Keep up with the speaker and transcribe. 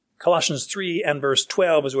Colossians 3 and verse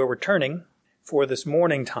 12 is where we're turning for this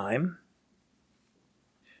morning time.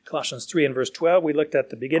 Colossians 3 and verse 12, we looked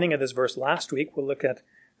at the beginning of this verse last week. We'll look at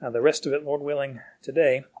the rest of it, Lord willing,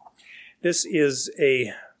 today. This is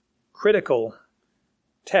a critical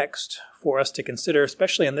text for us to consider,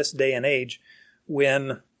 especially in this day and age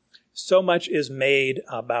when so much is made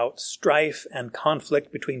about strife and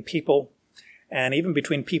conflict between people and even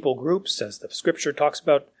between people groups, as the scripture talks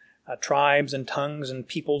about tribes and tongues and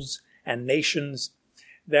peoples and nations.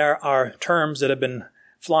 There are terms that have been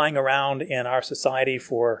flying around in our society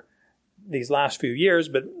for these last few years,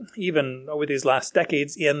 but even over these last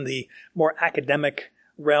decades in the more academic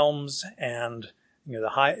realms and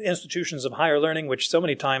the high institutions of higher learning, which so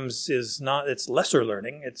many times is not, it's lesser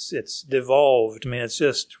learning. It's devolved. I mean, it's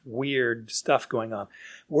just weird stuff going on.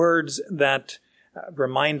 Words that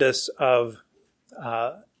remind us of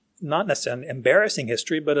not necessarily an embarrassing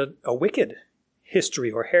history, but a wicked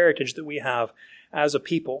history or heritage that we have as a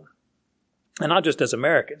people. And not just as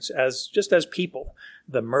Americans, just as people.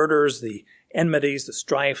 The murders, the enmities, the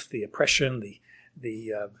strife, the oppression,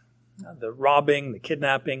 the robbing, the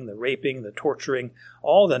kidnapping, the raping, the torturing,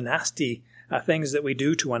 all the nasty things that we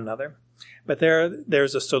do to one another. But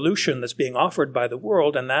there's a solution that's being offered by the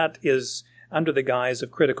world, and that is under the guise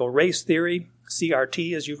of critical race theory,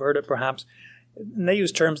 CRT, as you've heard it perhaps. And they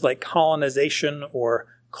use terms like colonization or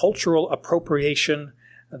cultural appropriation,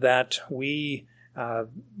 that we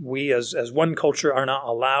as one culture are not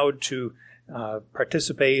allowed to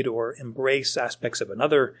participate or embrace aspects of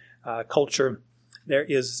another culture. There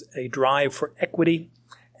is a drive for equity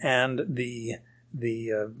and the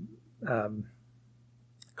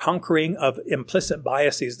conquering of implicit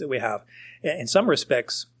biases that we have. In some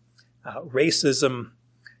respects, racism,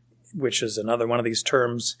 which is another one of these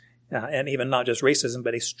terms, and even not just racism,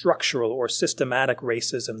 but a structural or systematic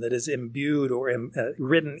racism that is imbued or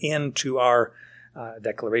written into our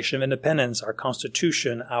Declaration of Independence, our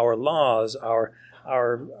Constitution, our laws, our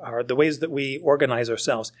the ways that we organize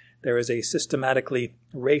ourselves. There is a systematically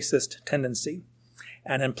racist tendency,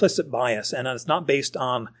 an implicit bias, and it's not based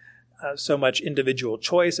on so much individual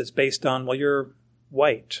choice. It's based on, well, you're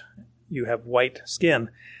white, you have white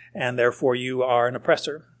skin, and therefore you are an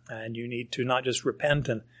oppressor, and you need to not just repent,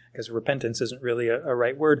 and because repentance isn't really a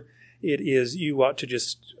right word. It is, you ought to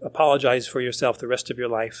just apologize for yourself the rest of your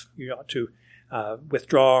life. You ought to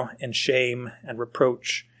withdraw in shame and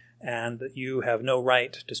reproach, and that you have no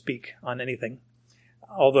right to speak on anything.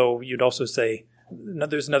 Although you'd also say,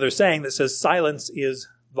 there's another saying that says silence is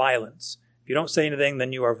violence. If you don't say anything,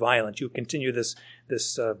 then you are violent. You continue this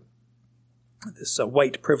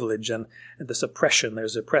white privilege and this oppression.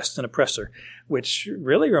 There's oppressed and oppressor, which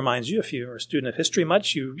really reminds you, if you're a student of history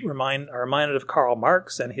much, you are reminded of Karl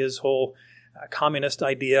Marx and his whole communist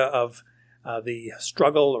idea of the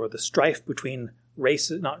struggle or the strife between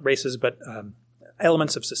races, not races, but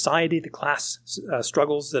elements of society, the class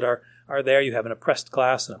struggles that are there. You have an oppressed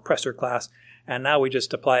class, an oppressor class, and now we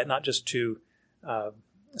just apply it not just to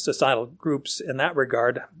societal groups in that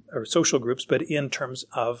regard, or social groups, but in terms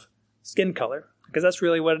of skin color, because that's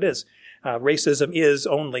really what it is. Racism is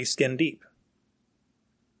only skin deep.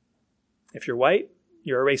 If you're white,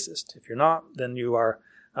 you're a racist. If you're not, then you are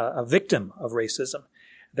a victim of racism.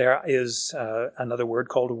 There is another word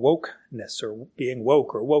called wokeness, or being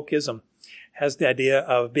woke, or wokeism. Has the idea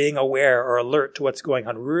of being aware or alert to what's going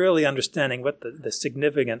on, really understanding what the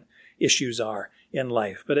significant issues are in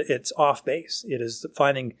life. But it's off base. It is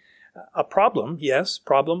finding a problem. Yes,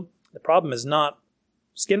 problem. The problem is not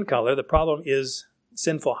skin color. The problem is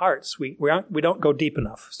sinful hearts. We don't go deep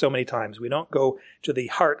enough so many times. We don't go to the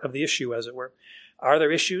heart of the issue, as it were. Are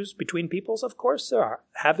there issues between peoples? Of course there are.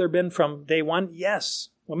 Have there been from day one? Yes.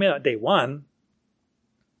 Well, maybe not day one,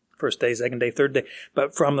 first day, second day, third day,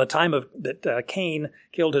 but from the time that Cain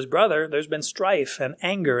killed his brother, there's been strife and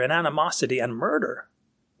anger and animosity and murder.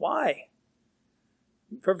 Why?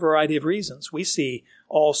 For a variety of reasons. We see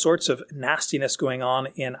all sorts of nastiness going on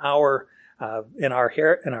in our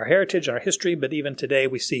heritage, in our history, but even today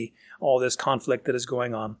we see all this conflict that is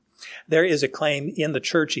going on. There is a claim in the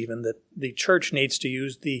church even that the church needs to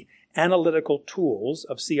use the analytical tools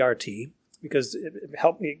of CRT, because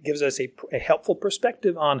it gives us a helpful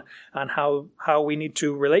perspective on how we need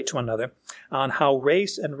to relate to one another, on how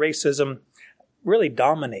race and racism really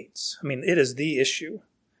dominates. I mean, it is the issue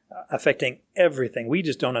affecting everything. We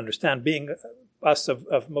just don't understand. Being us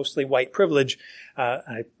of mostly white privilege,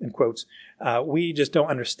 in quotes, we just don't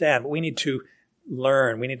understand. But we need to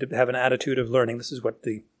learn. We need to have an attitude of learning. This is what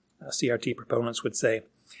the CRT proponents would say.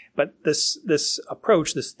 But this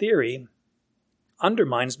approach, this theory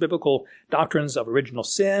undermines biblical doctrines of original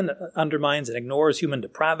sin, undermines and ignores human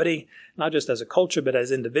depravity, not just as a culture, but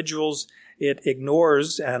as individuals. It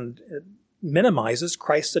ignores and minimizes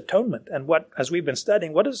Christ's atonement. And as we've been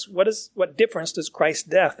studying, what difference does Christ's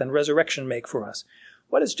death and resurrection make for us?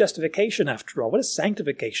 What is justification after all? What is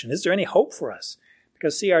sanctification? Is there any hope for us?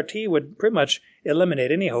 Because CRT would pretty much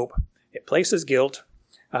eliminate any hope. It places guilt,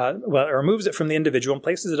 it removes it from the individual and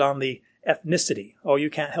places it on the ethnicity. Oh, you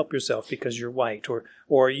can't help yourself because you're white,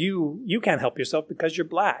 or you can't help yourself because you're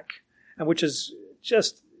black, and which is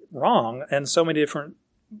just wrong in so many different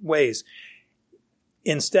ways.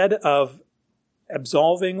 Instead of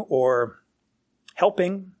absolving or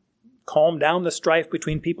helping calm down the strife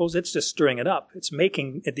between peoples, it's just stirring it up. It's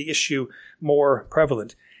making the issue more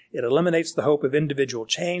prevalent. It eliminates the hope of individual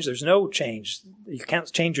change. There's no change. You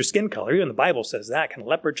can't change your skin color. Even the Bible says that. Can a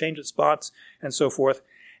leopard change its spots? And so forth.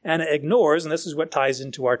 And it ignores, and this is what ties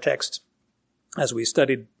into our text as we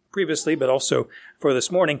studied previously, but also for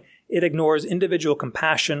this morning, it ignores individual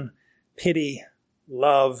compassion, pity,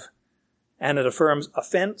 love, and it affirms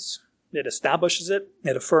offense. It establishes it.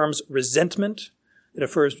 It affirms resentment. It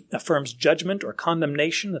affirms judgment or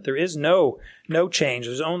condemnation, that there is no change.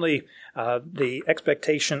 There's only the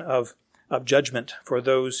expectation of judgment for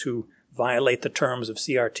those who violate the terms of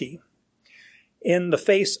CRT. In the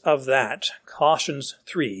face of that, Colossians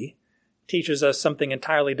 3 teaches us something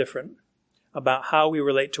entirely different about how we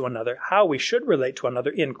relate to another, how we should relate to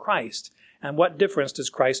another in Christ, and what difference does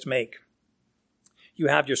Christ make. You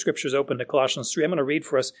have your scriptures open to Colossians 3. I'm going to read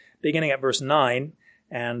for us beginning at verse 9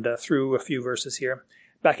 and through a few verses here,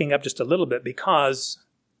 backing up just a little bit, because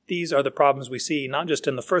these are the problems we see not just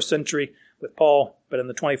in the first century with Paul, but in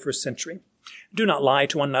the 21st century. Do not lie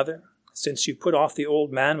to one another, since you put off the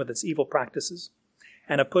old man with its evil practices,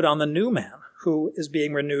 and have put on the new man, who is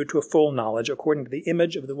being renewed to a full knowledge according to the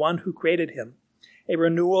image of the one who created him, a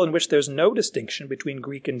renewal in which there's no distinction between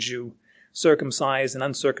Greek and Jew, circumcised and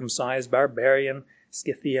uncircumcised, barbarian,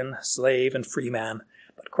 Scythian, slave, and free man,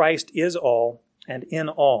 but Christ is all and in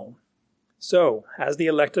all. So, as the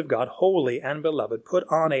elect of God, holy and beloved, put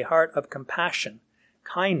on a heart of compassion,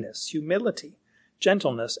 kindness, humility,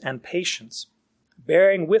 gentleness, and patience,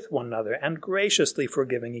 bearing with one another and graciously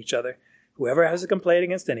forgiving each other, whoever has a complaint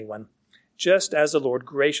against anyone, just as the Lord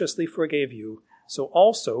graciously forgave you, so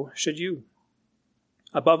also should you.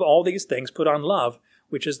 Above all these things put on love,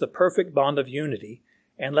 which is the perfect bond of unity,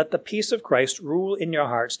 and let the peace of Christ rule in your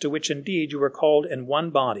hearts, to which indeed you were called in one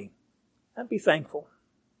body, and be thankful.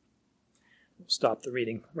 We'll stop the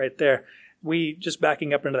reading right there. We, just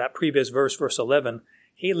backing up into that previous verse, verse 11,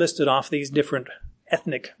 he listed off these different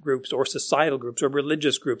ethnic groups or societal groups or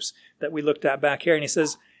religious groups that we looked at back here, and he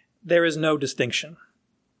says, there is no distinction.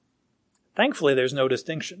 Thankfully, there's no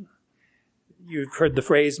distinction. You've heard the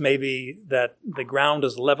phrase maybe that the ground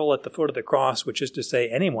is level at the foot of the cross, which is to say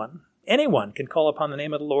anyone can call upon the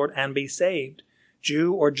name of the Lord and be saved,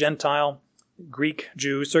 Jew or Gentile, Greek,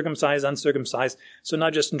 Jew, circumcised, uncircumcised. So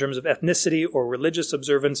not just in terms of ethnicity or religious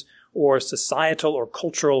observance or societal or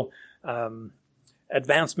cultural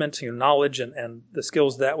advancement, knowledge and the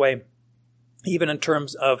skills that way, even in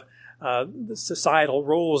terms of the societal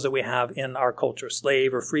roles that we have in our culture,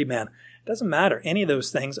 slave or free man. It doesn't matter. Any of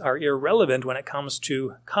those things are irrelevant when it comes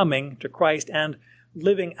to coming to Christ and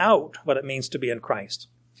living out what it means to be in Christ.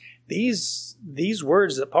 These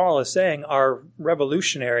words that Paul is saying are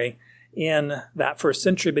revolutionary in that first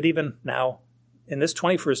century, but even now in this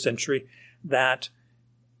 21st century, that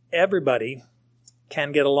everybody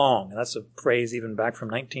can get along. And that's a phrase even back from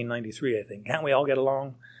 1993, I think. Can't we all get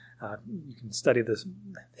along? You can study the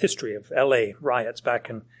history of L.A. riots back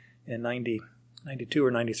in 92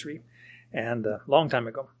 or 93, and a long time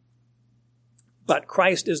ago. But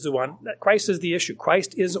Christ is the one, Christ is the issue.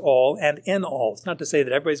 Christ is all and in all. It's not to say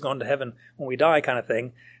that everybody's going to heaven when we die kind of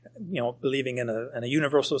thing, believing in a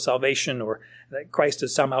universal salvation, or that Christ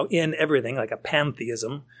is somehow in everything, like a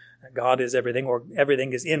pantheism. God is everything, or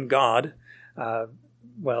everything is in God.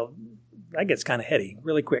 Well, that gets kind of heady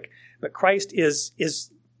really quick. But Christ is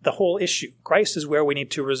the whole issue. Christ is where we need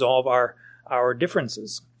to resolve our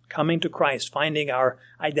differences. Coming to Christ, finding our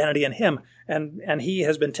identity in Him. And he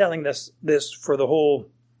has been telling this for the whole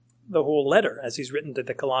letter, as he's written to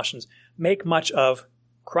the Colossians. Make much of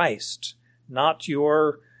Christ, not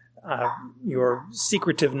your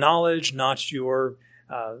secretive knowledge, not your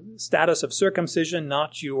status of circumcision,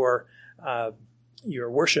 not your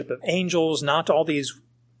worship of angels, not all these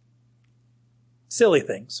silly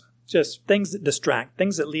things. Just things that distract,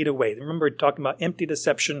 things that lead away. Remember talking about empty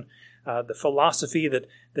deception, the philosophy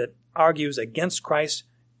that argues against Christ.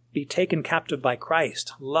 Be taken captive by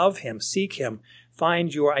Christ. Love Him, seek Him,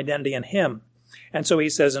 find your identity in Him. And so he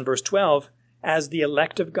says in verse 12, as the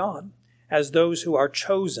elect of God, as those who are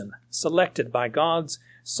chosen, selected by God's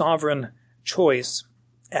sovereign choice,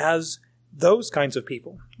 as those kinds of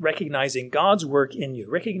people, recognizing God's work in you,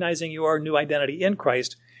 recognizing your new identity in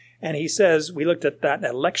Christ. And he says, we looked at that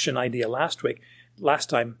election idea last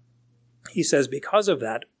time. He says, because of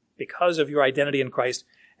that, because of your identity in Christ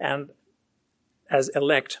and as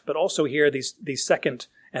elect, but also here these second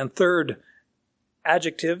and third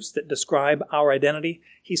adjectives that describe our identity,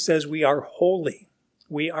 he says we are holy,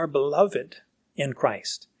 we are beloved in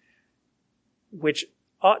Christ, which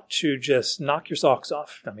ought to just knock your socks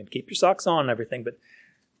off. I mean, keep your socks on and everything, but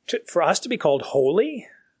for us to be called holy,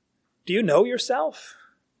 do you know yourself?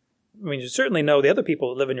 I mean, you certainly know the other people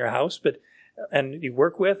that live in your house, and you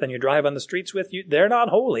work with and you drive on the streets with, they're not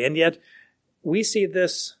holy. And yet we see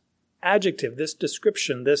this adjective, this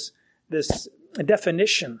description, this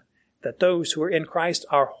definition that those who are in Christ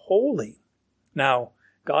are holy. Now,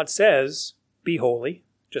 God says, be holy,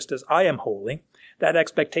 just as I am holy. That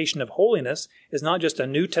expectation of holiness is not just a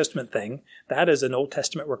New Testament thing. That is an Old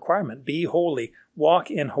Testament requirement. Be holy.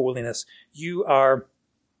 Walk in holiness. You are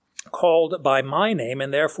called by my name,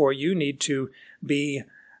 and therefore you need to be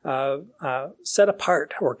set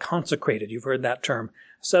apart or consecrated. You've heard that term.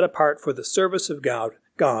 Set apart for the service of God.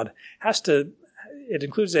 It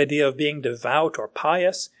includes the idea of being devout or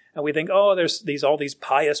pious. And we think, there's all these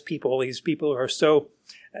pious people. These people who are so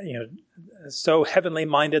heavenly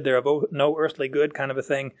minded, they're of no earthly good kind of a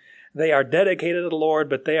thing. They are dedicated to the Lord,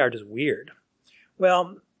 but they are just weird.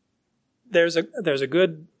 Well, there's a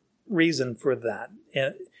good reason for that.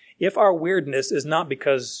 If our weirdness is not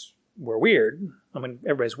because we're weird, I mean,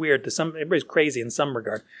 everybody's weird everybody's crazy in some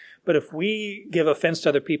regard. But if we give offense to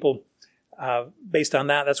other people based on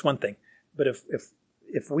that, that's one thing. But if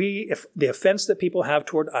the offense that people have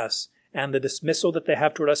toward us and the dismissal that they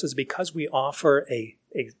have toward us is because we offer a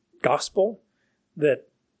gospel that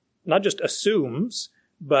not just assumes,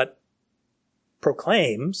 but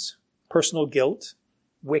proclaims personal guilt,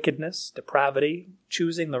 wickedness, depravity,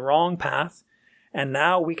 choosing the wrong path, and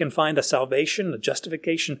now we can find a salvation, a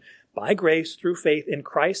justification by grace through faith in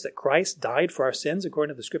Christ, that Christ died for our sins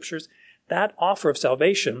according to the Scriptures, that offer of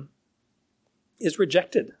salvation is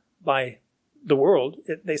rejected by the world.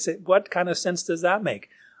 They say, what kind of sense does that make?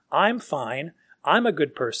 I'm fine. I'm a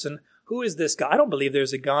good person. Who is this God? I don't believe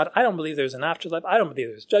there's a God. I don't believe there's an afterlife. I don't believe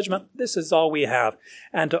there's judgment. This is all we have.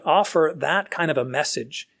 And to offer that kind of a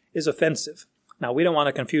message is offensive. Now, we don't want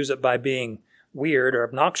to confuse it by being weird or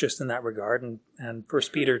obnoxious in that regard. And 1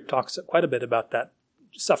 Peter talks quite a bit about that,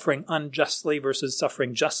 suffering unjustly versus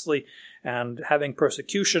suffering justly and having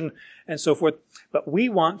persecution and so forth. But we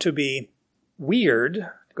want to be weird,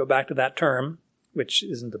 to go back to that term, which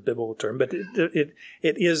isn't a biblical term, but it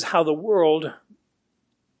is how the world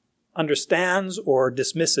understands or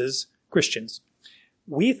dismisses Christians.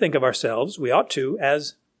 We think of ourselves, we ought to,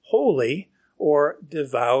 as holy or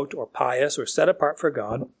devout or pious or set apart for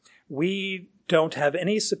God. We don't have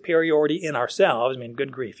any superiority in ourselves. I mean,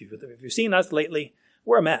 good grief. If you've seen us lately,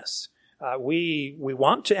 we're a mess. We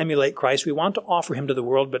want to emulate Christ. We want to offer him to the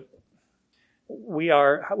world, but we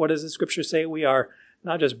are, what does the Scripture say? We are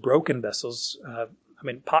not just broken vessels.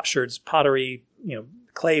 Potsherds, pottery,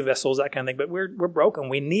 clay vessels, that kind of thing. But we're broken.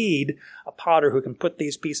 We need a potter who can put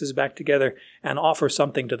these pieces back together and offer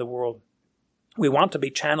something to the world. We want to be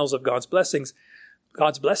channels of God's blessing,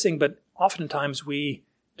 but oftentimes we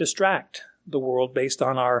distract the world based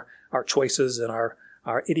on our choices and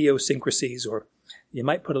our idiosyncrasies, or you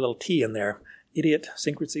might put a little T in there,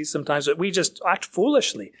 idiosyncrasies sometimes, but we just act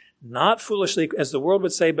foolishly. Not foolishly as the world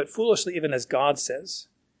would say, but foolishly even as God says.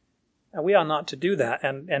 And we ought not to do that.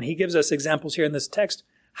 And he gives us examples here in this text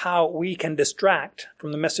how we can distract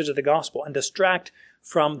from the message of the gospel and distract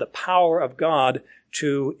from the power of God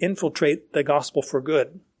to infiltrate the gospel for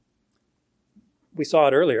good. We saw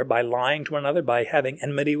it earlier by lying to one another, by having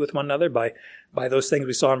enmity with one another, by those things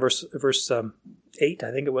we saw in verse 8,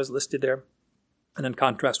 I think it was listed there. And in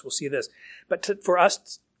contrast, we'll see this. But for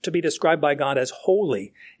us to be described by God as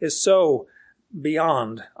holy is so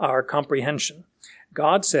beyond our comprehension.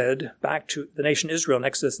 God said back to the nation Israel in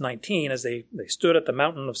Exodus 19, as they stood at the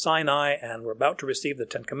mountain of Sinai and were about to receive the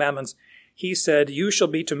Ten Commandments, he said, "You shall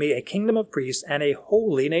be to me a kingdom of priests and a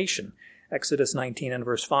holy nation." Exodus 19 and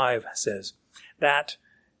verse 5 says. That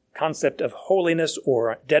concept of holiness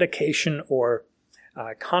or dedication or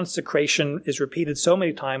consecration is repeated so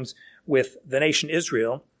many times with the nation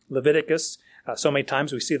Israel. Leviticus, so many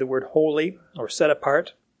times we see the word holy or set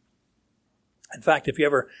apart. In fact, if you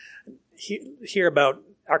ever hear about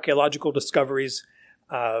archaeological discoveries,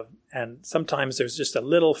 and sometimes there's just a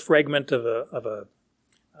little fragment of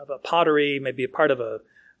a pottery, maybe a part of a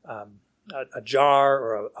jar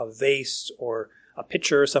or a vase or a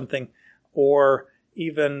pitcher or something, or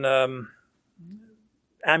even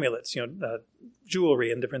amulets,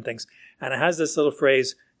 jewelry and different things. And it has this little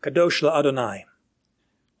phrase, Kadosh LaAdonai,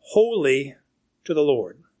 holy to the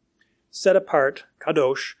Lord, set apart,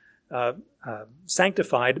 Kadosh,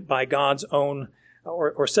 sanctified by God's own,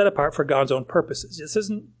 or set apart for God's own purposes. This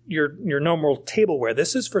isn't your normal tableware.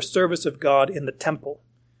 This is for service of God in the temple.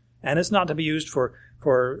 And it's not to be used for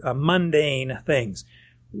mundane things.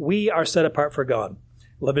 We are set apart for God.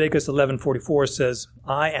 Leviticus 11:44 says,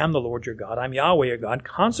 I am the Lord your God. I'm Yahweh your God.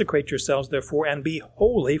 Consecrate yourselves, therefore, and be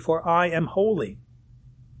holy, for I am holy.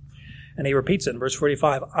 And he repeats it in verse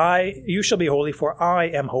 45, you shall be holy, for I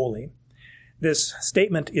am holy. This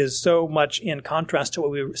statement is so much in contrast to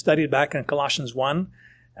what we studied back in Colossians 1,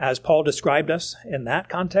 as Paul described us in that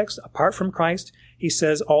context. Apart from Christ, he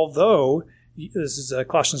says, although, this is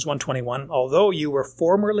Colossians 1:21, although you were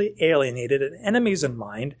formerly alienated and enemies in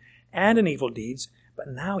mind and in evil deeds, but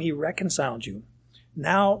now he reconciled you.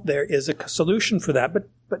 Now there is a solution for that, but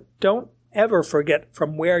don't ever forget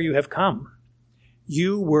from where you have come.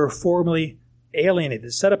 You were formerly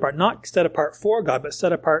alienated, set apart, not set apart for God, but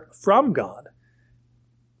set apart from God.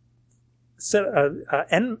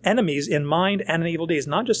 Enemies in mind and in evil deeds,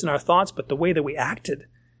 not just in our thoughts, but the way that we acted.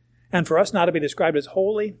 And for us now to be described as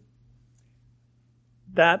holy,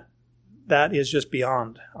 that is just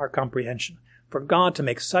beyond our comprehension. For God to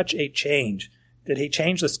make such a change, did he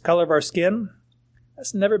change the color of our skin?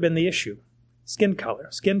 That's never been the issue. Skin color,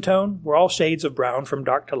 skin tone, we're all shades of brown from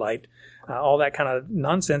dark to light. All that kind of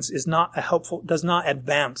nonsense is not helpful, does not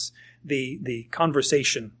advance the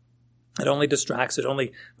conversation. It only distracts, it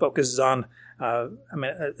only focuses on,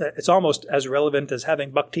 it's almost as relevant as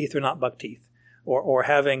having buck teeth or not buck teeth, or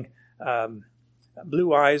having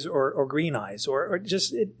blue eyes or green eyes, or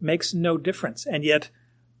just, it makes no difference. And yet,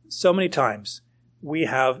 so many times, we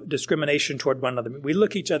have discrimination toward one another. We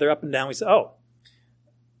look each other up and down, we say, oh,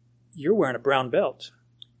 you're wearing a brown belt,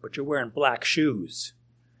 but you're wearing black shoes.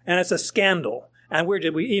 And it's a scandal. And we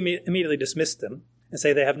immediately dismiss them and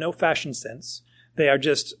say they have no fashion sense. They are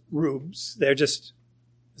just rubes. They're just,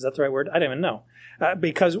 is that the right word? I don't even know.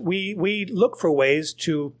 Because we look for ways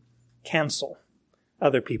to cancel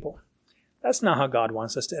other people. That's not how God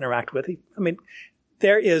wants us to interact with.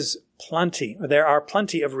 There are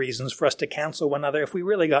plenty of reasons for us to cancel one another if we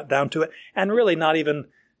really got down to it, and really not in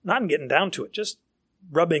getting down to it, just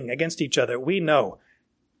rubbing against each other. We know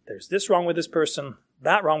there's this wrong with this person,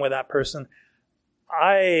 that wrong with that person.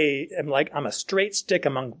 I'm a straight stick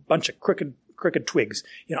among a bunch of crooked twigs.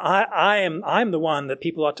 I'm the one that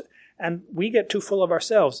people ought to, and we get too full of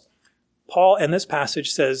ourselves. Paul in this passage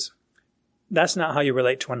says, that's not how you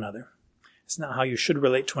relate to one another. It's not how you should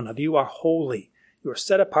relate to one another. You are holy. You are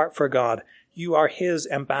set apart for God. You are his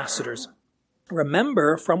ambassadors.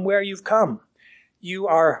 Remember from where you've come. You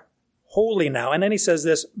are holy now. And then he says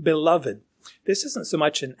this, beloved. This isn't so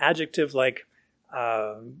much an adjective like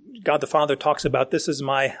God the Father talks about, this is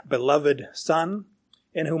my beloved Son,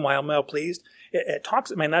 in whom I am well pleased. It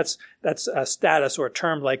talks, that's a status or a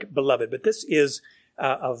term like beloved, but this is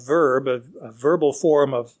a verb, a verbal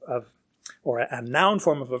form or a noun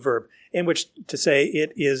form of a verb, in which to say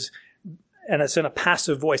it is, and it's in a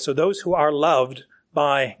passive voice. So those who are loved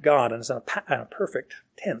by God, and it's in a perfect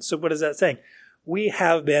tense. So what is that saying? We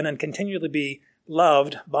have been and continually be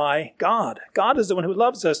loved by God. God is the one who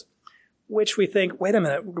loves us, which we think, wait a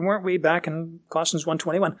minute, weren't we back in Colossians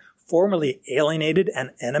 1:21, formerly alienated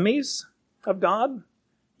and enemies of God?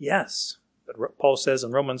 Yes. But Paul says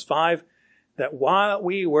in Romans 5 that while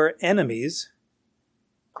we were enemies,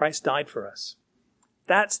 Christ died for us.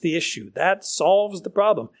 That's the issue. That solves the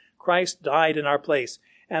problem. Christ died in our place.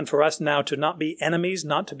 And for us now to not be enemies,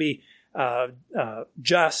 not to be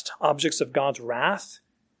just objects of God's wrath,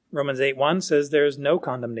 Romans 8:1 says there is no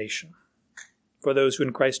condemnation for those who are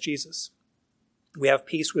in Christ Jesus. We have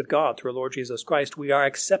peace with God through our Lord Jesus Christ. We are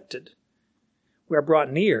accepted. We are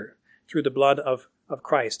brought near through the blood of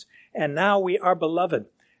Christ. And now we are beloved.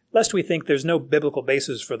 Lest we think there's no biblical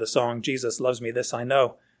basis for the song, Jesus Loves Me, This I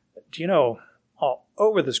Know. Do you know, all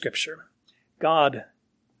over the Scripture, God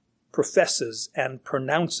professes and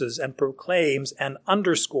pronounces and proclaims and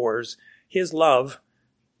underscores his love,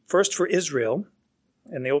 first for Israel.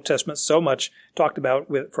 In the Old Testament, so much talked about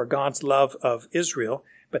for God's love of Israel,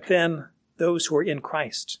 but then those who are in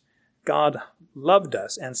Christ. God loved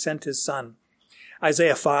us and sent his Son.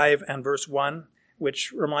 Isaiah 5 and verse 1,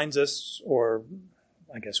 which reminds us, or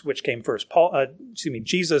I guess which came first?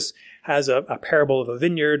 Jesus has a parable of a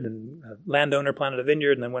vineyard, and a landowner planted a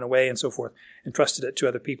vineyard and then went away and so forth, and trusted it to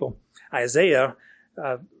other people. Isaiah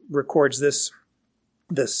records this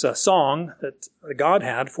song that God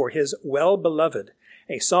had for his well-beloved.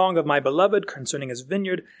 A song of my beloved concerning his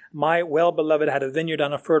vineyard. My well-beloved had a vineyard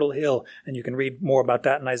on a fertile hill. And you can read more about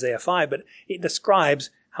that in Isaiah 5. But it describes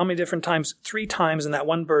how many different times? 3 times in that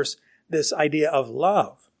one verse, this idea of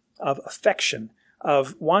love, of affection,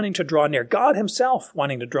 of wanting to draw near. God himself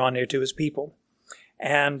wanting to draw near to his people.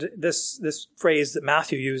 And this phrase that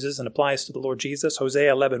Matthew uses and applies to the Lord Jesus,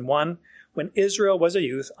 Hosea 11:1, when Israel was a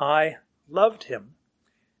youth, I loved him,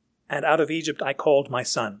 and out of Egypt I called my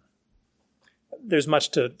son. There's much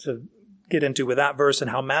to get into with that verse and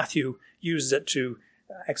how Matthew uses it to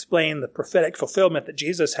explain the prophetic fulfillment that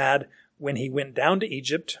Jesus had when he went down to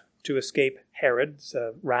Egypt to escape Herod's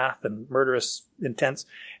wrath and murderous intents,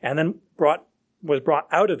 and then was brought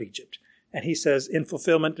out of Egypt. And he says, in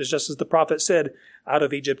fulfillment, is just as the prophet said, out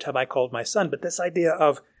of Egypt have I called my son. But this idea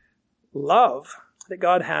of love that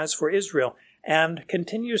God has for Israel and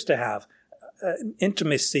continues to have,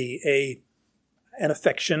 intimacy, an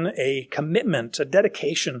affection, a commitment, a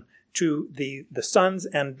dedication to the sons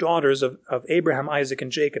and daughters of Abraham, Isaac,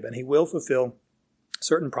 and Jacob. And he will fulfill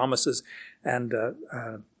certain promises and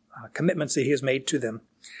commitments that he has made to them.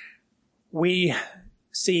 We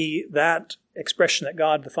see that expression that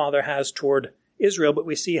God the Father has toward Israel, but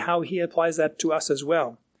we see how he applies that to us as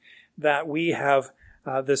well. That we have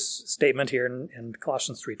this statement here in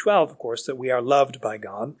Colossians 3:12, of course, that we are loved by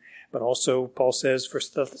God. But also Paul says,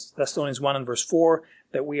 1 Thessalonians 1 and verse 4,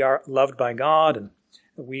 that we are loved by God and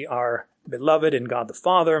we are beloved in God the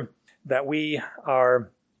Father, that we are,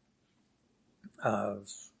 how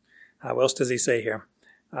else does he say here?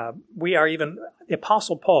 We are even, the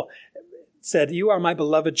Apostle Paul said, you are my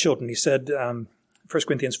beloved children. He said, 1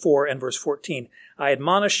 Corinthians 4 and verse 14, I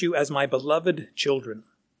admonish you as my beloved children.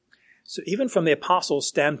 So even from the apostles'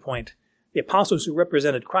 standpoint, the apostles who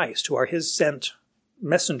represented Christ, who are his sent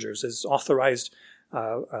messengers, his authorized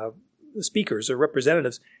speakers or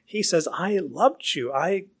representatives, he says, I loved you.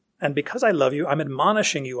 And because I love you, I'm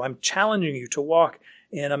admonishing you. I'm challenging you to walk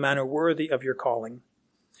in a manner worthy of your calling.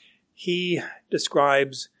 He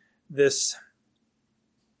describes this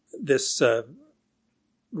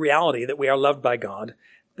reality that we are loved by God,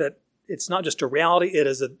 that it's not just a reality, it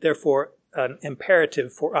is therefore an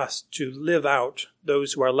imperative for us to live out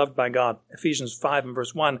those who are loved by God. Ephesians 5 and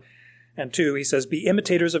verse 1 and 2, he says, be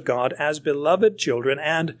imitators of God as beloved children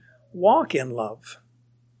and walk in love.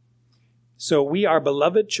 So we are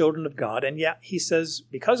beloved children of God, and yet he says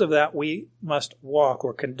because of that we must walk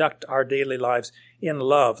or conduct our daily lives in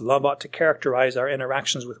love. Love ought to characterize our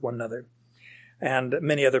interactions with one another. And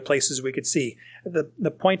many other places we could see.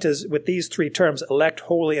 The point is, with these 3 terms, elect,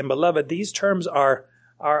 holy, and beloved, these terms are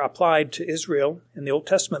applied to Israel in the Old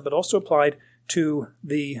Testament, but also applied to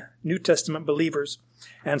the New Testament believers.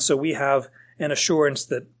 And so we have an assurance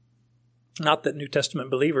that not that New Testament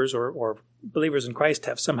believers or believers in Christ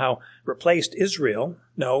have somehow replaced Israel.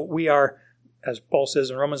 No, we are, as Paul says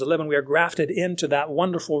in Romans 11, we are grafted into that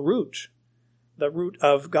wonderful root, the root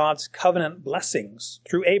of God's covenant blessings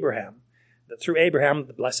through Abraham. That through Abraham,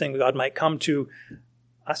 the blessing of God might come to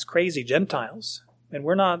us crazy Gentiles. And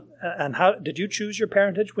we're not, and how did you choose your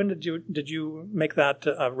parentage? When did you make that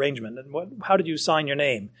arrangement? And how did you sign your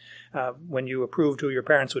name when you approved who your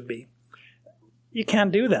parents would be? You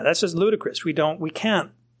can't do that. That's just ludicrous. We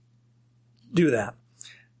can't do that.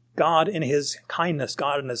 God in his kindness,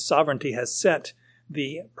 God in his sovereignty has set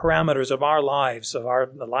the parameters of our lives,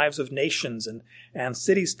 the lives of nations and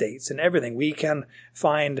city-states and everything. We can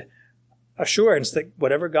find assurance that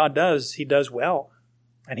whatever God does, he does well.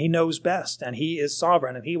 And he knows best, and he is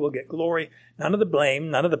sovereign, and he will get glory. None of the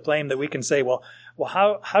blame that we can say, well,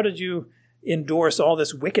 how did you endorse all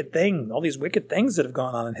these wicked things that have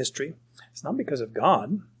gone on in history? It's not because of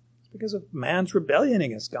God. It's because of man's rebellion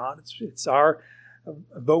against God. It's our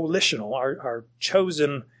volitional, our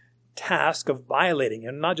chosen task of violating,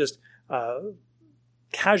 and not just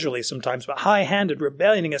casually sometimes, but high-handed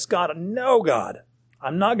rebellion against God. No, God,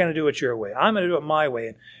 I'm not going to do it your way. I'm going to do it my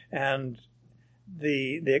way. And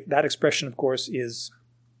that expression, of course, is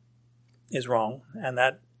wrong, and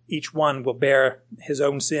that each one will bear his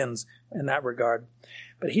own sins in that regard.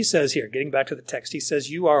 But he says here, getting back to the text, he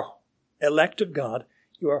says, you are elect of God,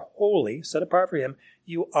 you are holy, set apart for him,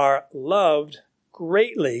 you are loved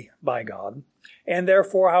greatly by God, and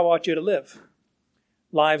therefore how ought you to live?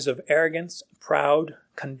 Lives of arrogance, proud,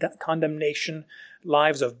 condemnation,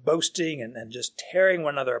 lives of boasting and just tearing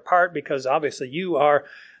one another apart, because obviously you are,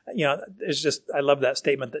 I love that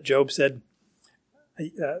statement that Job said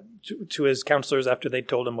to his counselors after they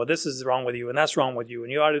told him, well, this is wrong with you, and that's wrong with you,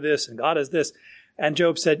 and you ought to do this, and God is this. And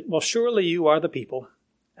Job said, well, surely you are the people,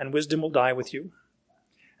 and wisdom will die with you.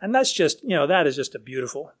 And that's just, that is just a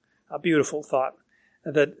beautiful thought,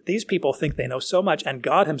 that these people think they know so much, and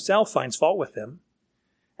God himself finds fault with them.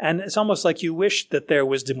 And it's almost like you wish that their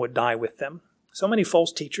wisdom would die with them. So many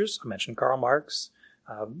false teachers, I mentioned Karl Marx,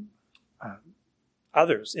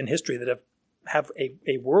 others in history that have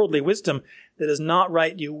a worldly wisdom that is not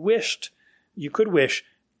right. You could wish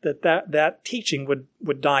that teaching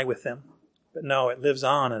would die with them. But no, it lives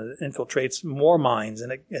on and it infiltrates more minds,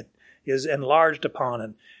 and it is enlarged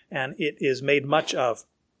upon and it is made much of.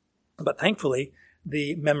 But thankfully,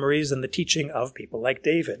 the memories and the teaching of people like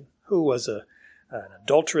David, who was an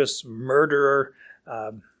adulterous murderer,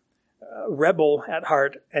 rebel at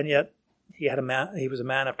heart, and yet he was a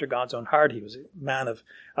man after God's own heart. He was a man of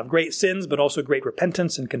great sins, but also great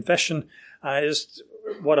repentance and confession. Just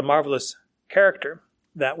what a marvelous character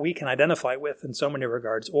that we can identify with in so many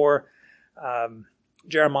regards. Or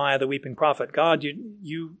Jeremiah, the weeping prophet. God,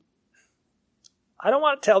 I don't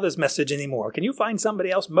want to tell this message anymore. Can you find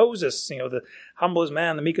somebody else? Moses, the humblest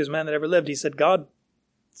man, the meekest man that ever lived. He said, God,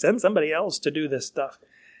 send somebody else to do this stuff.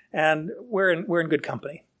 And we're in good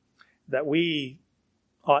company. That we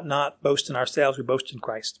ought not boast in ourselves, we boast in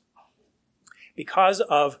Christ. Because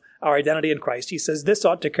of our identity in Christ, he says this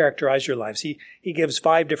ought to characterize your lives. He gives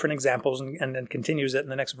 5 different examples and then continues it in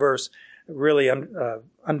the next verse, really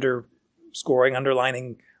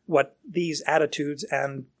underlining what these attitudes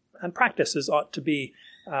and practices ought to be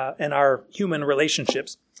in our human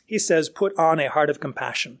relationships. He says, put on a heart of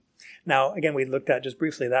compassion. Now, again, we looked at just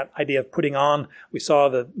briefly that idea of putting on. We saw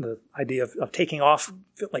the idea of taking off,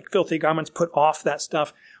 like filthy garments, put off that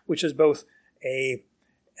stuff, which is both an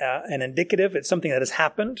indicative. It's something that has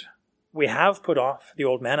happened. We have put off the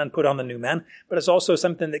old man and put on the new man, but it's also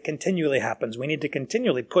something that continually happens. We need to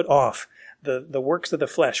continually put off the works of the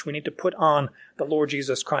flesh. We need to put on the Lord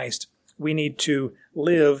Jesus Christ. We need to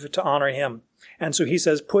live to honor him. And so he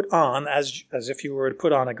says, put on, as if you were to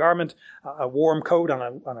put on a garment, a warm coat on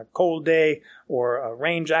a cold day, or a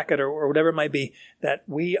rain jacket, or whatever it might be, that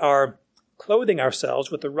we are clothing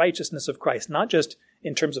ourselves with the righteousness of Christ, not just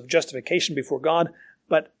in terms of justification before God,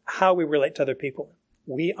 but how we relate to other people.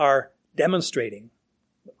 We are demonstrating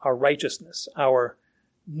our righteousness, our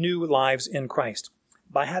new lives in Christ,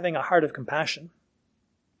 by having a heart of compassion.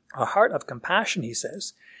 A heart of compassion, he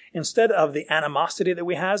says, instead of the animosity that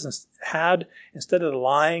we had, instead of the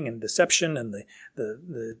lying and deception and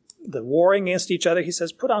the warring against each other, he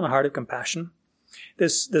says, put on a heart of compassion.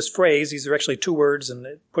 This phrase, these are actually 2 words, and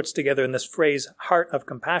it puts together in this phrase, heart of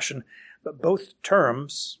compassion. But both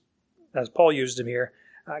terms, as Paul used them here,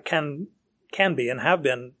 can be and have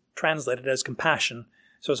been translated as compassion.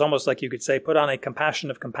 So it's almost like you could say, put on a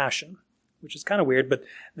compassion of compassion, which is kind of weird. But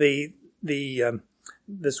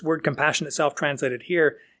this word compassion itself translated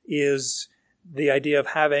here is the idea of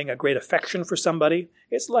having a great affection for somebody.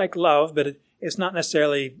 It's like love, but it's not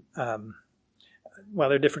necessarily, there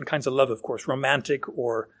are different kinds of love, of course, romantic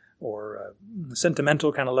or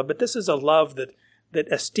sentimental kind of love. But this is a love that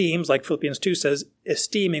esteems, like Philippians 2 says,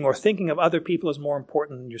 esteeming or thinking of other people as more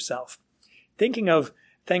important than yourself. Thinking of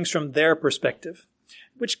things from their perspective,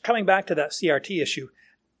 which, coming back to that CRT issue,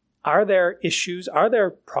 are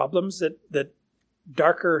there problems that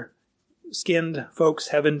darker-skinned folks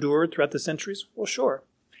have endured throughout the centuries? Well, sure.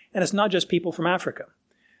 And it's not just people from Africa.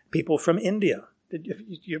 People from India. Have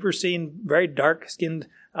you ever seen very dark-skinned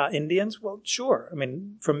Indians? Well, sure. I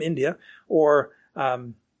mean, from India. Or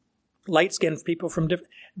light-skinned people from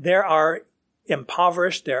different... There are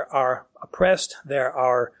impoverished, there are oppressed, there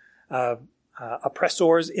are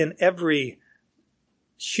oppressors in every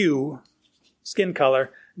hue, skin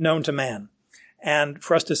color, known to man. And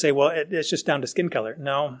for us to say, well, it's just down to skin color.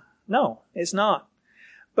 No, it's not.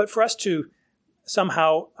 But for us to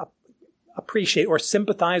somehow appreciate or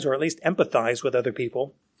sympathize or at least empathize with other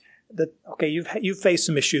people, that, okay, you've faced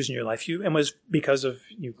some issues in your life. It was because of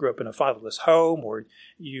you grew up in a fatherless home, or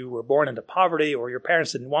you were born into poverty, or your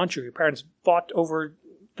parents didn't want you, your parents fought over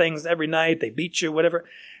things every night, they beat you, whatever.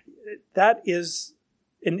 That is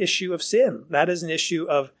an issue of sin. That is an issue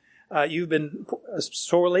of you've been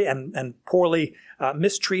sorely and poorly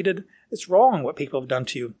mistreated. It's wrong what people have done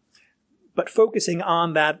to you. But focusing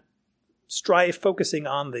on that strife, focusing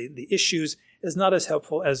on the issues, is not as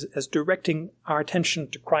helpful as directing our attention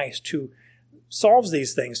to Christ, who solves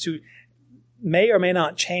these things, who may or may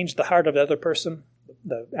not change the heart of the other person,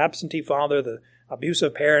 the absentee father, the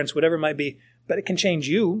abusive parents, whatever it might be, but it can change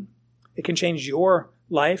you. It can change your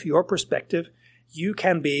life, your perspective. You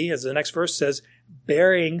can be, as the next verse says,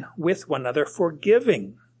 bearing with one another,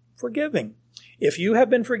 forgiving. If you have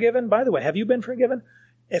been forgiven, by the way, have you been forgiven?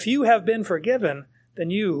 If you have been forgiven,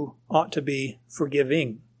 then you ought to be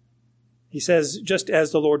forgiving. He says, just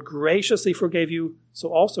as the Lord graciously forgave you, so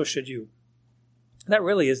also should you. That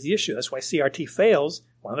really is the issue. That's why CRT fails,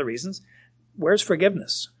 one of the reasons. Where's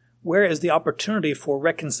forgiveness? Where is the opportunity for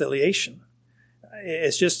reconciliation?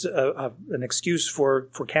 It's just an excuse for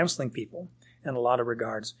canceling people in a lot of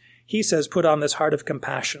regards. He says, put on this heart of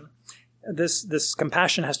compassion. This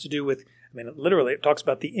compassion has to do with, literally it talks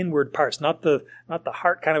about the inward parts, not the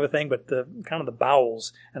heart kind of a thing, but the kind of the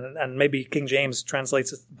bowels. And maybe King James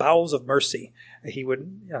translates it bowels of mercy.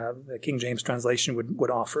 The King James translation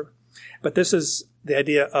would offer. But this is the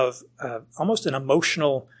idea of almost an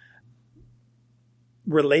emotional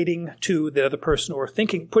relating to the other person, or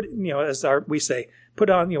thinking, we say, put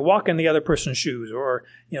on, walk in the other person's shoes, or,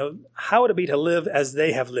 how would it be to live as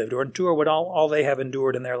they have lived, or endure what all they have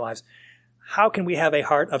endured in their lives? How can we have a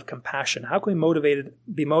heart of compassion? How can we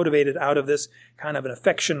be motivated out of this kind of an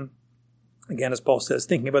affection? Again, as Paul says,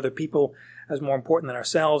 thinking of other people as more important than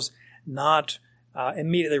ourselves, not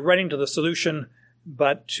immediately running to the solution,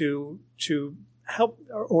 but to help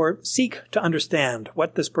or seek to understand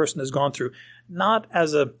what this person has gone through, not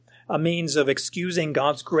as a means of excusing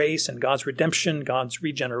God's grace and God's redemption, God's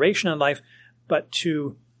regeneration in life, but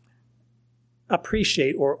to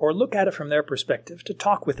appreciate or look at it from their perspective, to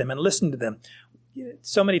talk with them and listen to them.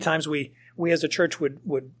 So many times we as a church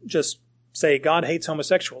would just say God hates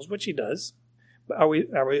homosexuals, which he does. But are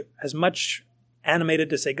we as much animated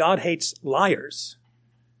to say God hates liars?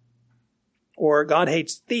 Or God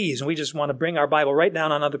hates thieves, and we just want to bring our Bible right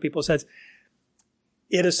down on other people's heads?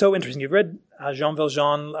 It is so interesting. You've read Jean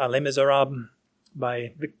Valjean, Les Miserables,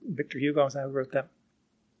 by Victor Hugo, is that who wrote that?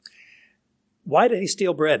 Why did he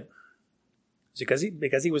steal bread? Is it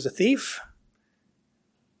because he was a thief?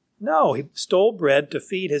 No, he stole bread to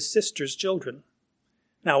feed his sister's children.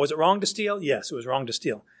 Now, was it wrong to steal? Yes, it was wrong to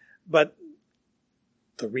steal. But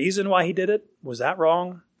the reason why he did it, was that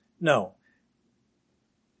wrong? No.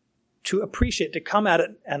 To appreciate, to come at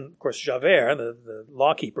it, and of course Javert, the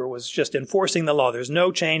lawkeeper, was just enforcing the law. There's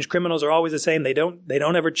no change. Criminals are always the same. They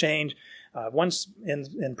don't ever change. Once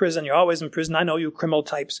in prison, you're always in prison. I know you criminal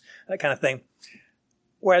types, that kind of thing.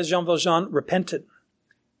 Whereas Jean Valjean repented.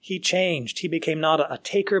 He changed. He became not a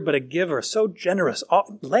taker, but a giver, so generous,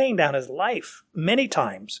 laying down his life many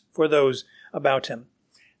times for those about him.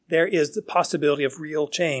 There is the possibility of real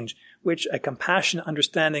change, which a compassionate,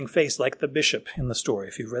 understanding face, like the bishop in the story,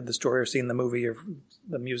 if you've read the story or seen the movie or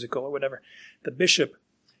the musical or whatever, the bishop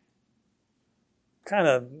kind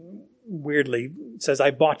of weirdly says,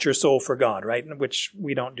 I bought your soul for God, right? Which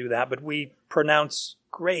we don't do that, but we pronounce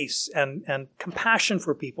grace and compassion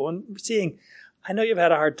for people and seeing, I know you've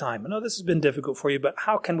had a hard time. I know this has been difficult for you, but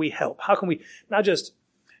how can we help? How can we not just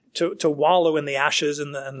to wallow in the ashes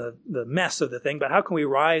and the mess of the thing, but how can we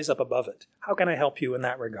rise up above it? How can I help you in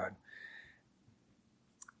that regard?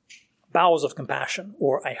 Bowels of compassion,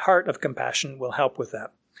 or a heart of compassion, will help with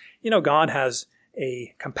that. God has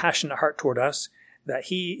a compassionate heart toward us, that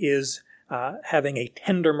he is having a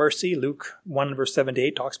tender mercy. Luke 1 verse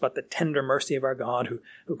 78 talks about the tender mercy of our God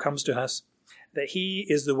who comes to us, that he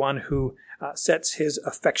is the one who sets his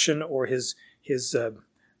affection or his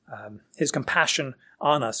compassion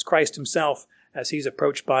on us. Christ himself, as he's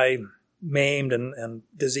approached by maimed and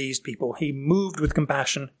diseased people, he moved with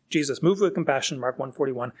compassion. Jesus moved with compassion, Mark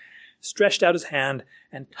 1:41, stretched out his hand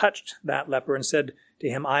and touched that leper and said to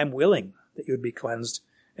him, I am willing that you would be cleansed.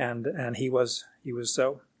 And he was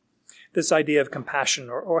so. This idea of compassion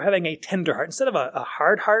or having a tender heart, instead of a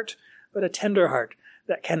hard heart, but a tender heart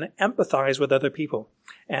that can empathize with other people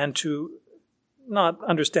and to not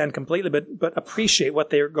understand completely, but appreciate what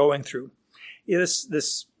they're going through.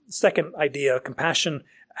 This second idea of compassion,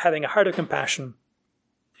 having a heart of compassion,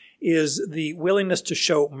 is the willingness to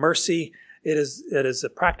show mercy. It is a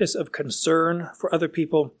practice of concern for other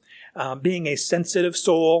people, being a sensitive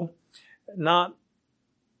soul, not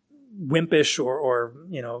wimpish or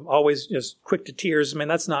always just quick to tears.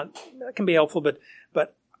 That can be helpful,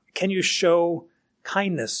 but can you show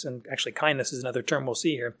kindness? And actually kindness is another term we'll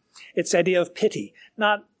see here. It's the idea of pity,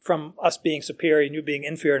 not from us being superior and you being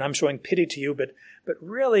inferior and I'm showing pity to you, but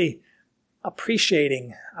really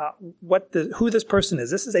appreciating who this person is.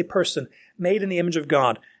 This is a person made in the image of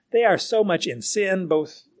God. They are so much in sin,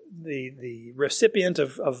 both the recipient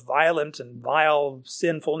of violent and vile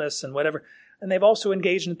sinfulness and whatever, and they've also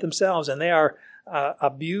engaged in it themselves, and they are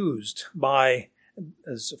abused by,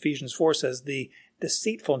 as Ephesians 4 says, the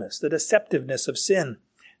deceitfulness, the deceptiveness of sin.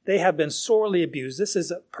 They have been sorely abused. This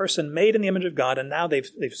is a person made in the image of God, and now they've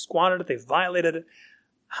squandered it, they've violated it.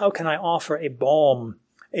 How can I offer a balm,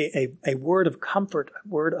 a word of comfort, a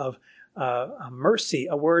word of mercy,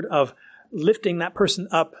 a word of lifting that person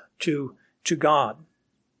up to God?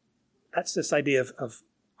 That's this idea of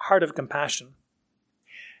heart of compassion.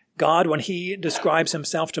 God, when he describes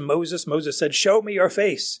himself to Moses, Moses said, "Show me your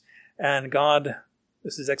face." And God,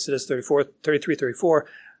 this is Exodus 33:34,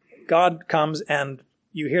 God comes and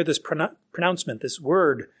you hear this pronouncement, this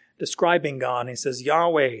word describing God. And he says,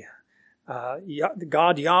 Yahweh,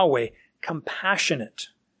 God Yahweh, compassionate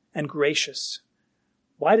and gracious.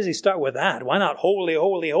 Why does he start with that? Why not holy,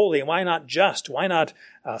 holy, holy? Why not just? Why not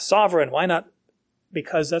sovereign? Why not?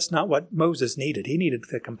 Because that's not what Moses needed. He needed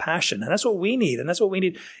the compassion. And that's what we need. And that's what we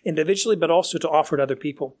need individually, but also to offer to other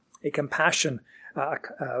people. A compassion,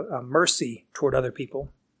 a mercy toward other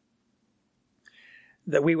people.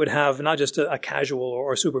 That we would have not just a casual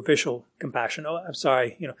or superficial compassion. Oh, I'm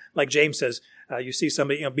sorry. Like James says, you see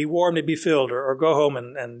somebody, be warmed and be filled, or go home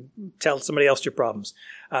and tell somebody else your problems.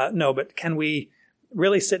 No, but can we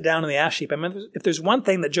really sit down in the ash heap? I mean, if there's one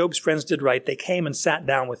thing that Job's friends did right, they came and sat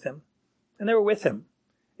down with him. And they were with him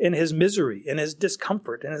in his misery, in his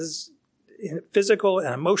discomfort, in his physical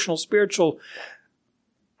and emotional, spiritual,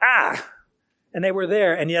 and they were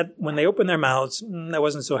there. And yet when they opened their mouths, that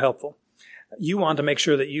wasn't so helpful. You want to make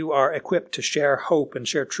sure that you are equipped to share hope and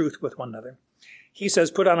share truth with one another. He says,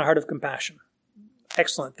 put on a heart of compassion.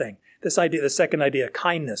 Excellent thing. This idea, the second idea,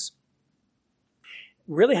 kindness,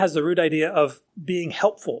 really has the root idea of being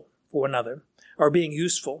helpful for one another or being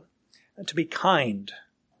useful. And to be kind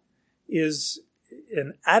is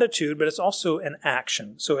an attitude, but it's also an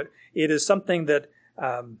action. So it is something that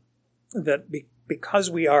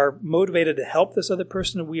because we are motivated to help this other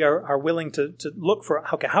person, we are willing to look for,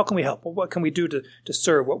 how can we help? Well, what can we do to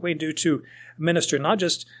serve? What can we do to minister? Not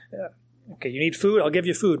just, you need food, I'll give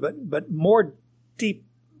you food, but more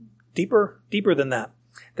deeper than that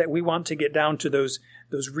we want to get down to those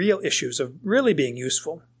real issues of really being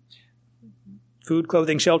useful. Food,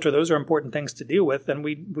 clothing, shelter, those are important things to deal with, and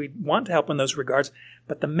we want to help in those regards.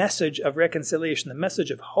 But the message of reconciliation, the message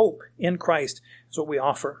of hope in Christ is what we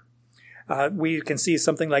offer. We can see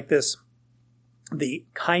something like this, the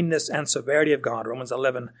kindness and severity of God, Romans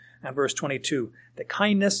 11 and verse 22. The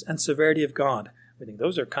kindness and severity of God. We think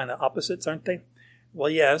those are kind of opposites, aren't they? Well,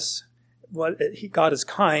 yes. God is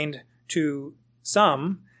kind to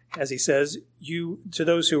some, as he says, to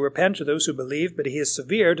those who repent, to those who believe, but he is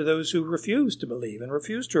severe to those who refuse to believe and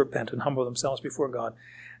refuse to repent and humble themselves before God.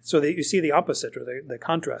 So that you see the opposite, or the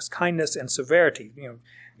contrast, kindness and severity,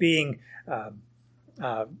 being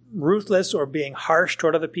ruthless or being harsh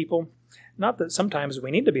toward other people. Not that sometimes we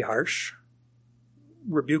need to be harsh,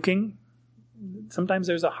 rebuking. Sometimes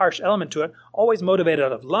there's a harsh element to it, always motivated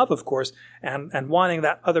out of love, of course, and wanting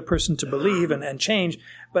that other person to believe and change.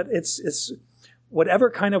 But it's whatever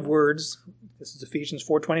kind of words, this is Ephesians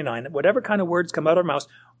 4:29, whatever kind of words come out of our mouths,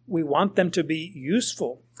 we want them to be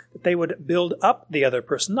useful, that they would build up the other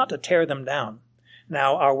person, not to tear them down.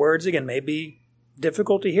 Now, our words, again, may be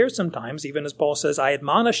difficult to hear sometimes, even as Paul says, I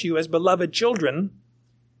admonish you as beloved children.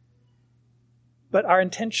 But our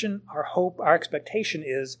intention, our hope, our expectation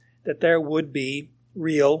is that there would be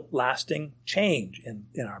real, lasting change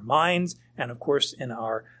in our minds and, of course, in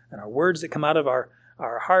our words that come out of our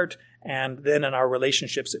heart, and then in our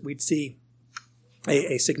relationships, that we'd see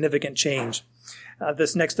a significant change.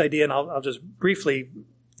 This next idea, and I'll just briefly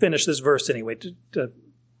finish this verse anyway, to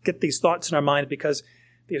get these thoughts in our mind, because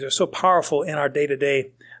these are so powerful in our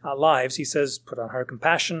day-to-day lives. He says, put on heart of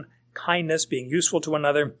compassion, kindness, being useful to one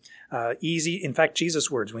another, easy. In fact, Jesus'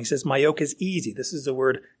 words, when he says, my yoke is easy, this is the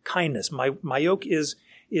word kindness. My yoke is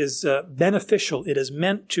beneficial. It is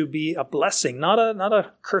meant to be a blessing, not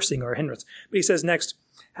a cursing or a hindrance. But he says next,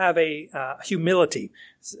 have a humility.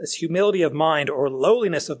 It's humility of mind or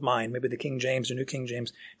lowliness of mind, maybe the King James or New King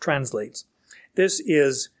James translates. This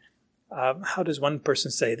is, how does one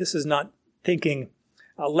person say? This is not thinking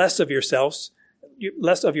less of yourself,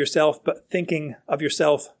 but thinking of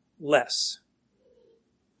yourself less.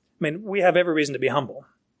 I mean, we have every reason to be humble.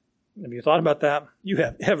 Have you thought about that? You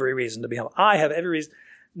have every reason to be humble. I have every reason.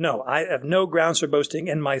 No, I have no grounds for boasting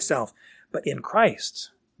in myself. But in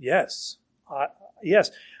Christ, yes.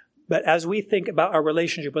 Yes. But as we think about our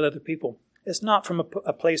relationship with other people, it's not from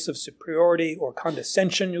a place of superiority or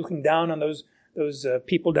condescension, looking down on those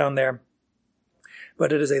people down there.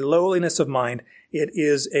 But it is a lowliness of mind. It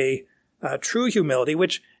is a true humility,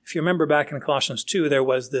 which, if you remember back in Colossians 2, there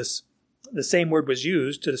was the same word was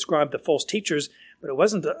used to describe the false teachers, but it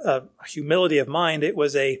wasn't a humility of mind. It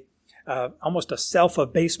was almost a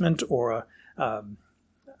self-abasement or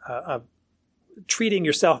a treating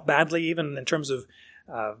yourself badly, even in terms of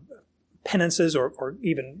penances or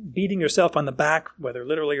even beating yourself on the back, whether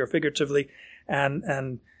literally or figuratively.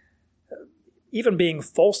 And even being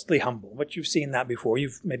falsely humble, but you've seen that before.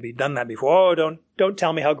 You've maybe done that before. Oh, don't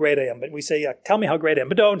tell me how great I am. But we say, yeah, tell me how great I am,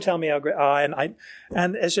 but don't tell me how great I am.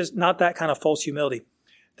 And it's just not that kind of false humility.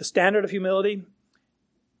 The standard of humility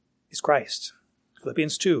is Christ.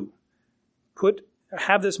 Philippians 2.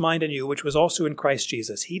 Have this mind in you, which was also in Christ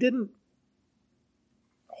Jesus. He didn't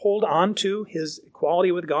hold on to his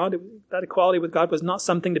equality with God. That equality with God was not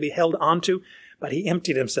something to be held on to, but he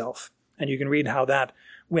emptied himself. And you can read how that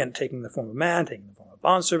went, taking the form of man, taking the form of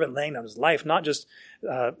bondservant, laying down his life, not just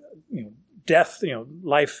death,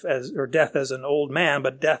 life or death as an old man,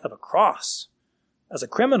 but death of a cross, as a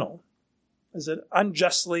criminal, as an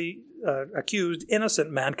unjustly accused, innocent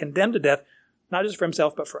man, condemned to death, not just for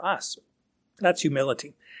himself, but for us. That's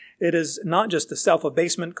humility. It is not just the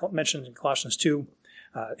self-abasement mentioned in Colossians 2,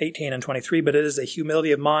 18 and 23, but it is a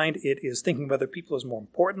humility of mind. It is thinking of other people as more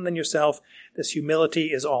important than yourself. This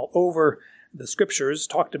humility is all over the scriptures,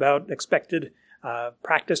 talked about, expected,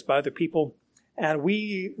 practiced by other people. And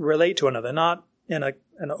we relate to one another, not in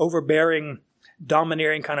an overbearing,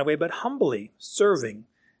 domineering kind of way, but humbly serving,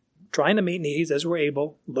 trying to meet needs as we're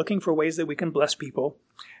able, looking for ways that we can bless people,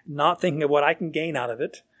 not thinking of what I can gain out of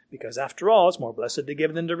it. Because after all, it's more blessed to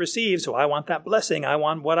give than to receive. So I want that blessing. I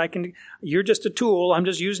want what I can. You're just a tool. I'm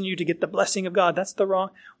just using you to get the blessing of God. That's the wrong.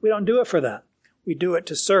 We don't do it for that. We do it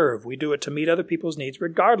to serve. We do it to meet other people's needs,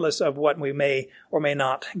 regardless of what we may or may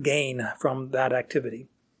not gain from that activity.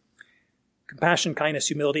 Compassion, kindness,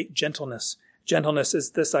 humility, gentleness. Gentleness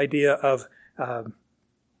is this idea of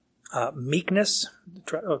meekness,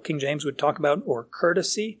 King James would talk about, or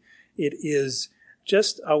courtesy. It is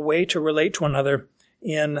just a way to relate to one another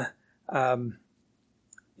in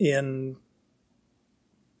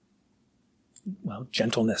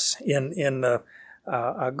gentleness, in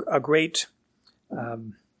a great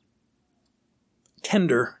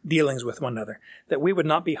tender dealings with one another, that we would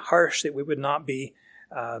not be harsh, that we would not be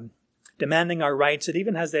demanding our rights. It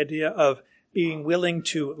even has the idea of being willing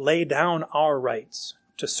to lay down our rights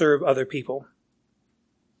to serve other people.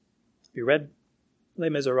 Have you read Les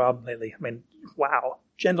Miserables lately? I mean, wow.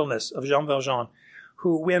 Gentleness of Jean Valjean,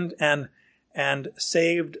 who went and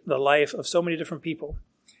saved the life of so many different people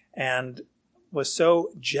and was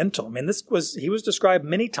so gentle. I mean, he was described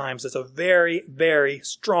many times as a very, very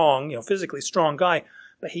strong, physically strong guy,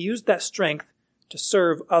 but he used that strength to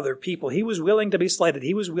serve other people. He was willing to be slighted.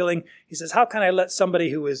 He says, how can I let somebody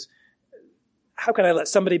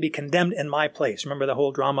be condemned in my place? Remember the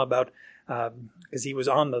whole drama about, because he was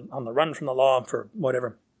on the run from the law for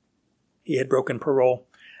whatever. He had broken parole.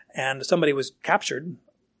 And somebody was captured,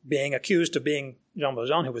 being accused of being Jean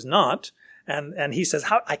Valjean, who was not. And he says,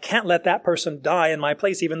 I can't let that person die in my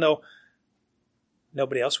place, even though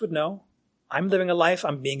nobody else would know. I'm living a life.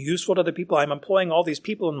 I'm being useful to other people. I'm employing all these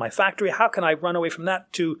people in my factory. How can I run away from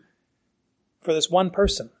that for this one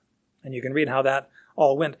person? And you can read how that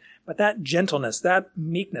all went. But that gentleness, that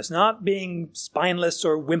meekness, not being spineless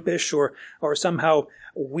or wimpish or somehow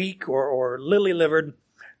weak or lily-livered.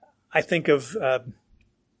 I think of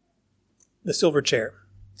The Silver Chair,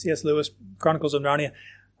 C.S. Lewis, Chronicles of Narnia.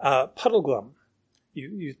 Puddleglum.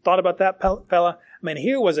 You thought about that fella? I mean,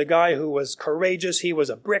 here was a guy who was courageous. He was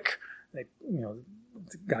a brick. The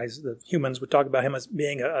humans would talk about him as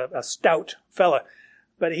being a stout fella.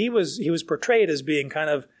 But he was portrayed as being kind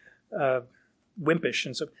of wimpish.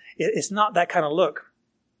 And so it's not that kind of look.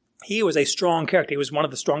 He was a strong character. He was one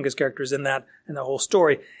of the strongest characters in the whole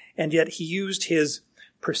story. And yet he used his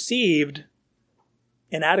perceived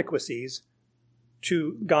inadequacies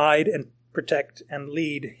to guide and protect and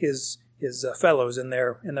lead his fellows in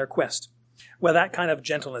their quest. Well, that kind of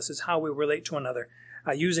gentleness is how we relate to one another,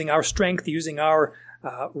 using our strength, using our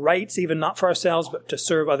rights, even not for ourselves, but to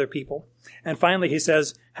serve other people. And finally, he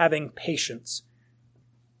says, having patience.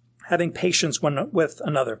 Having patience with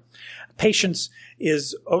another. Patience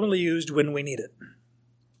is only used when we need it,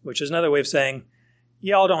 which is another way of saying,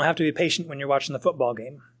 y'all don't have to be patient when you're watching the football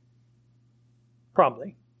game.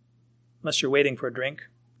 Probably. Unless you're waiting for a drink.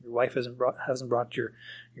 Your wife hasn't brought your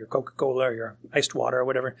Coca-Cola or your iced water or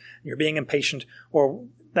whatever. You're being impatient or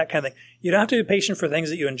that kind of thing. You don't have to be patient for things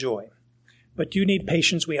that you enjoy. But you need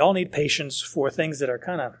patience. We all need patience for things that are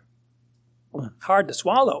kind of hard to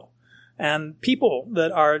swallow. And people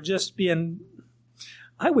that are just being,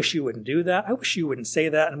 I wish you wouldn't do that. I wish you wouldn't say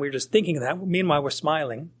that. And we're just thinking that. Meanwhile, we're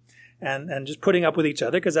smiling and just putting up with each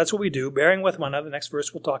other because that's what we do, bearing with one another. The next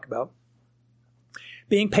verse we'll talk about.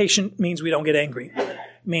 Being patient means we don't get angry.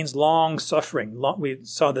 It means long suffering. We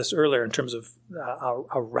saw this earlier in terms of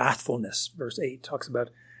our wrathfulness. Verse 8 talks about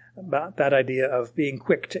that idea of being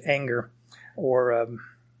quick to anger or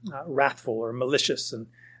wrathful or malicious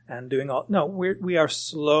and doing all. No, we are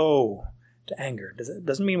slow to anger.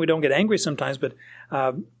 Doesn't mean we don't get angry sometimes, but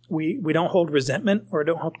we don't hold resentment or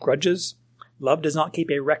don't hold grudges. Love does not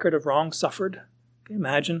keep a record of wrong suffered. Can you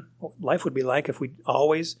imagine what life would be like if we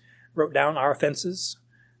always wrote down our offenses,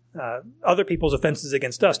 other people's offenses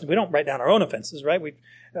against us? We don't write down our own offenses, right?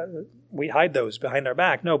 We hide those behind our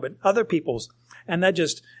back. No, but other people's. And that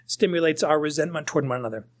just stimulates our resentment toward one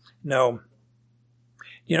another. No.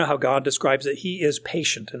 You know how God describes it? He is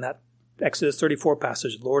patient in that Exodus 34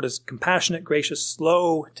 passage. The Lord is compassionate, gracious,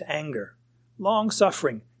 slow to anger,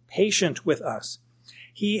 long-suffering, patient with us.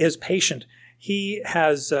 He is patient. He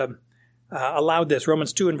has allowed this.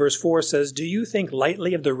 Romans 2 and verse 4 says, "Do you think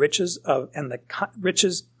lightly of the riches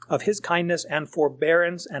of his kindness and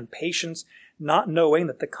forbearance and patience, not knowing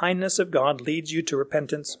that the kindness of God leads you to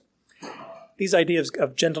repentance?" These ideas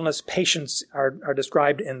of gentleness, patience are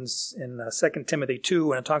described in 2 Timothy 2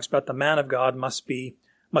 when it talks about the man of God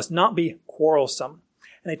must not be quarrelsome.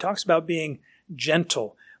 And he talks about being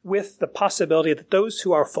gentle with the possibility that those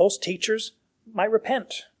who are false teachers might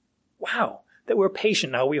repent. Wow, that we're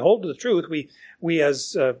patient. Now, we hold to the truth. We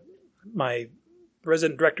as my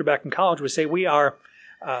resident director back in college would say, we are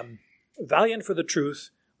valiant for the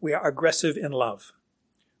truth. We are aggressive in love.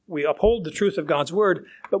 We uphold the truth of God's word,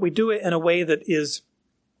 but we do it in a way that is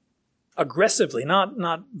aggressively, not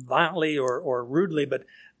violently or rudely,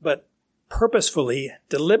 but purposefully,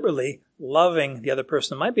 deliberately loving the other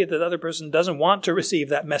person. It might be that the other person doesn't want to receive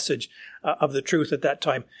that message of the truth at that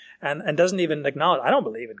time and doesn't even acknowledge, I don't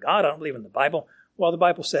believe in God, I don't believe in the Bible. Well, the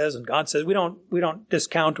Bible says and God says we don't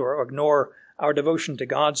discount or ignore our devotion to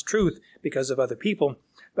God's truth because of other people,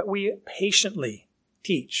 but we patiently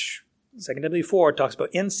teach. 2 Timothy 4 talks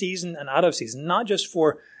about in season and out of season, not just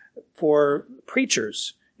for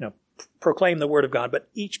preachers, proclaim the word of God, but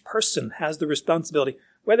each person has the responsibility,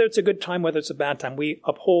 whether it's a good time, whether it's a bad time. We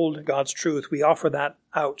uphold God's truth. We offer that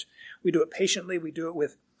out. We do it patiently. We do it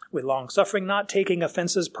with long suffering, not taking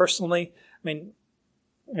offenses personally. I mean,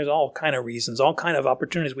 there's all kind of reasons, all kind of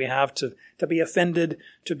opportunities we have to be offended,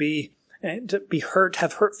 to be hurt,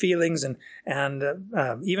 have hurt feelings, and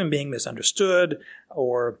even being misunderstood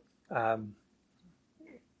or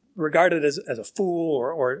regarded as a fool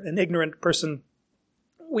or an ignorant person.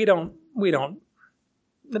 We don't,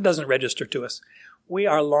 that doesn't register to us. We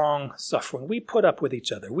are long suffering. We put up with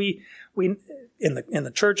each other. We in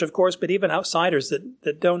the church, of course, but even outsiders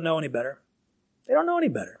that don't know any better. They don't know any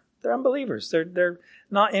better. They're unbelievers. They're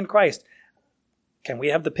not in Christ. Can we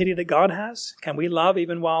have the pity that God has? Can we love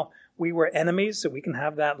even while we were enemies? So we can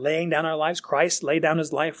have that laying down our lives. Christ laid down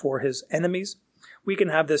his life for his enemies. We can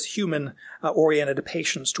have this human-oriented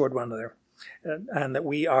patience toward one another, and that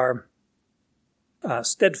we are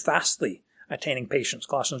steadfastly attaining patience.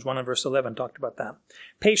 Colossians 1 and verse 11 talked about that.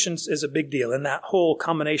 Patience is a big deal in that whole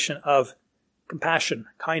combination of compassion,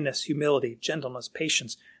 kindness, humility, gentleness,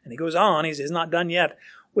 patience. And he goes on, he's not done yet,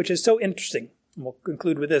 which is so interesting. And we'll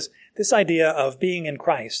conclude with this. This idea of being in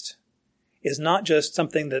Christ is not just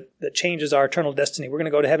something that changes our eternal destiny. We're going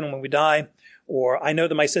to go to heaven when we die, or I know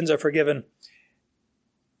that my sins are forgiven.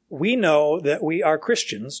 We know that we are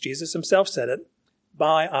Christians, Jesus himself said it,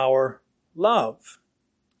 by our love.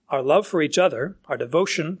 Our love for each other, our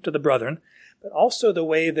devotion to the brethren, but also the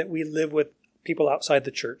way that we live with people outside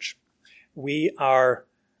the church. We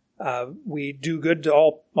do good to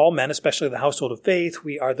all men, especially the household of faith.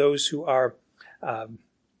 We are those who are,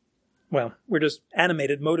 we're just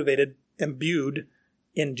animated, motivated, endued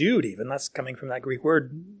even. That's coming from that Greek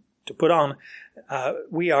word, to put on.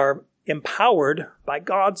 We are empowered by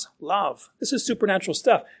God's love. This is supernatural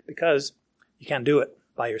stuff because you can't do it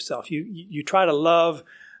by yourself. You try to love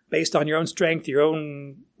based on your own strength, your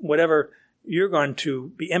own whatever, you're going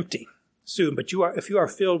to be empty soon. But if you are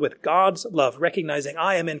filled with God's love, recognizing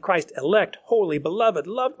I am in Christ, elect, holy, beloved,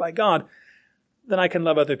 loved by God, then I can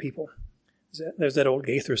love other people. There's that old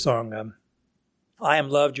Gaither song, I am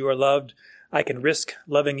loved, you are loved. I can risk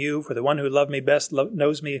loving you, for the one who loved me best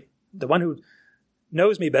knows me. The one who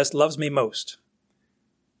knows me best loves me most.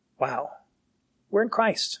 Wow. We're in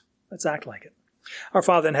Christ. Let's act like it. Our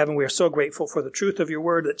Father in heaven, we are so grateful for the truth of your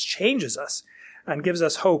word that changes us and gives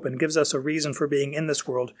us hope and gives us a reason for being in this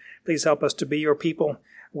world. Please help us to be your people.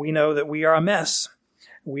 We know that we are a mess.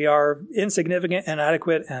 We are insignificant,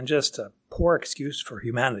 inadequate, and just a poor excuse for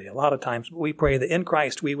humanity a lot of times. But we pray that in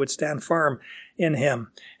Christ we would stand firm in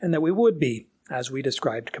him and that we would be, as we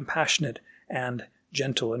described, compassionate and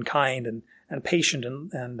gentle and kind and patient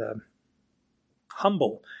and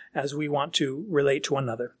humble as we want to relate to one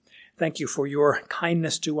another. Thank you for your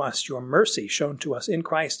kindness to us, your mercy shown to us in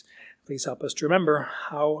Christ. Please help us to remember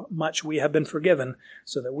how much we have been forgiven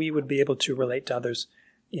so that we would be able to relate to others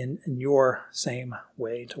in your same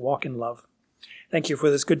way, to walk in love. Thank you for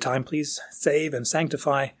this good time. Please save and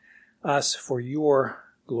sanctify us for your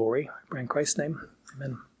glory. I pray in Christ's name.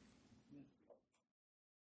 Amen.